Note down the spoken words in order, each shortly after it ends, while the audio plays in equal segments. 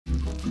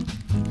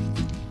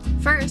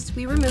First,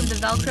 we remove the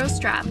Velcro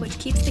strap, which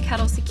keeps the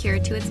kettle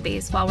secured to its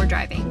base while we're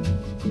driving.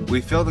 We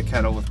fill the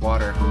kettle with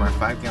water from our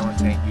 5-gallon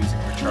tank using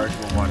a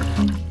rechargeable water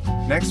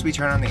pump. Next, we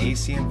turn on the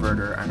AC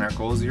inverter on our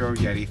Goal Zero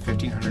Yeti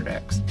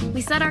 1500X.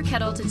 We set our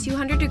kettle to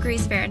 200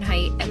 degrees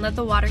Fahrenheit and let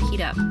the water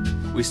heat up.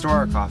 We store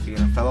our coffee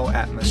in a Fellow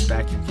Atmos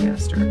vacuum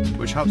canister,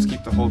 which helps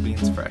keep the whole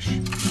beans fresh.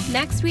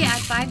 Next, we add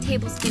 5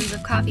 tablespoons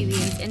of coffee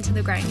beans into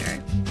the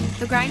grinder.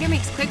 The grinder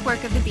makes quick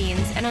work of the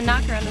beans, and a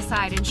knocker on the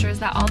side ensures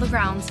that all the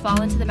grounds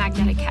fall into the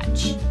magnetic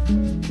catch.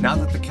 Now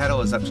that the kettle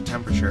is up to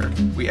temperature,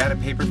 we add a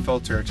paper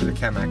filter to the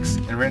Chemex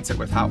and rinse it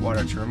with hot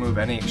water to remove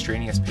any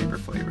extraneous paper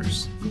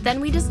flavors. Then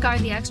we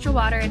discard the extra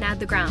water and add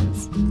the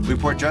grounds. We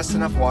pour just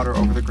enough water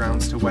over the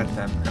grounds to wet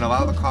them and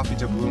allow the coffee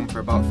to bloom for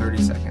about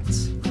 30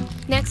 seconds.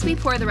 Next, we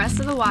pour the rest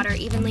of the water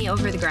evenly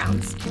over the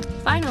grounds.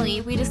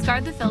 Finally, we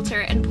discard the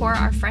filter and pour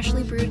our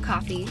freshly brewed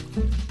coffee.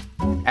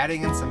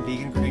 Adding in some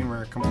vegan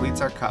creamer completes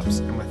our cups,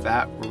 and with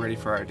that, we're ready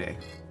for our day.